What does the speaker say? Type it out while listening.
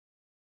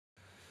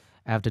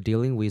After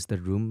dealing with the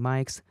room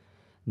mics,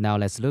 now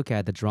let's look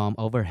at the drum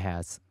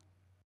overheads.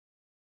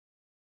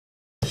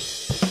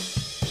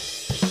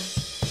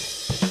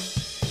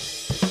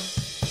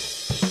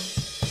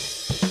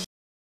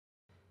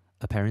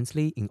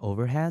 Apparently, in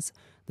overheads,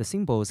 the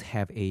cymbals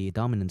have a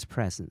dominant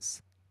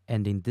presence.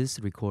 And in this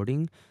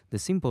recording, the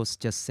cymbals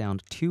just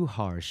sound too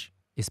harsh,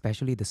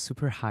 especially the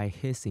super high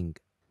hissing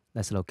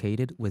that's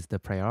located with the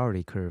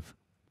priority curve.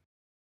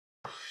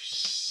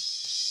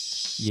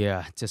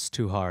 Yeah, just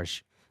too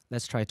harsh.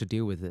 Let's try to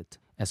deal with it.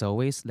 As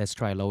always, let's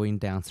try lowering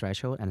down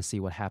threshold and see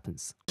what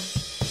happens.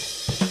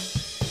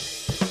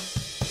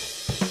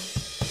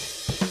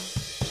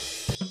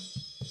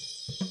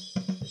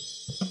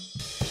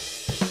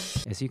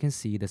 As you can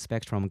see, the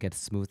spectrum gets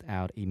smoothed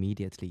out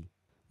immediately.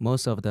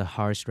 Most of the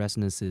harsh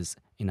resonances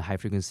in the high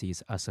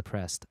frequencies are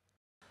suppressed.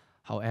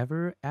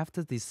 However,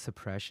 after this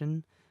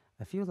suppression,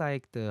 I feel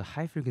like the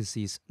high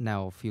frequencies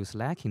now feels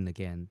lacking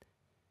again.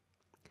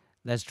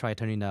 Let's try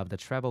turning up the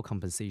treble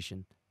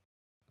compensation.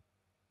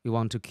 We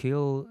want to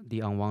kill the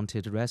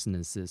unwanted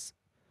resonances,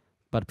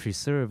 but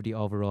preserve the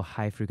overall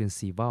high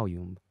frequency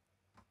volume.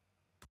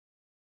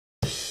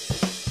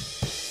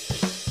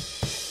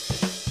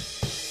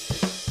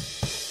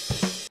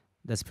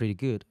 That's pretty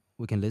good.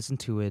 We can listen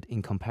to it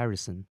in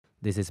comparison.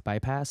 This is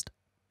bypassed.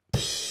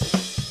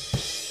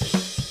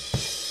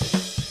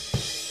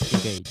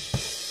 Engage.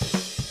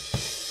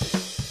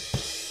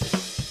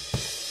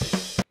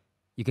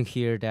 You can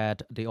hear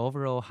that the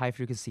overall high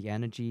frequency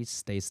energy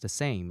stays the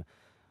same,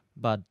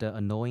 but the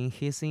annoying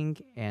hissing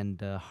and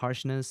the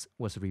harshness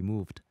was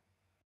removed.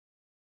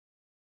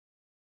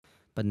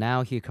 But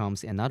now here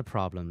comes another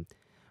problem.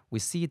 We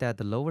see that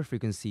the lower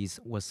frequencies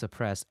was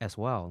suppressed as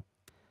well.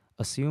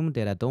 Assume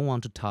that I don't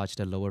want to touch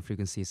the lower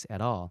frequencies at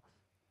all.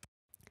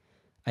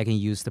 I can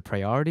use the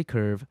priority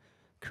curve,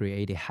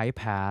 create a high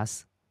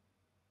pass,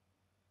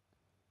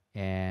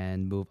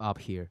 and move up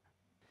here.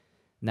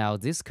 Now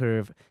this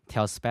curve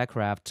tells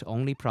SpecCraft to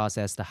only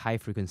process the high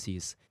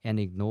frequencies and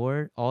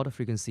ignore all the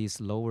frequencies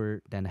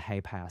lower than the high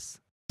pass.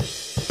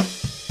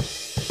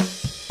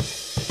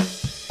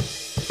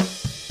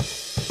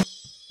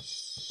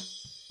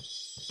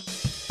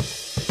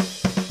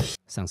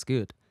 Sounds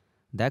good.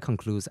 That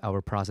concludes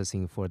our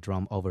processing for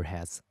drum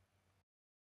overheads.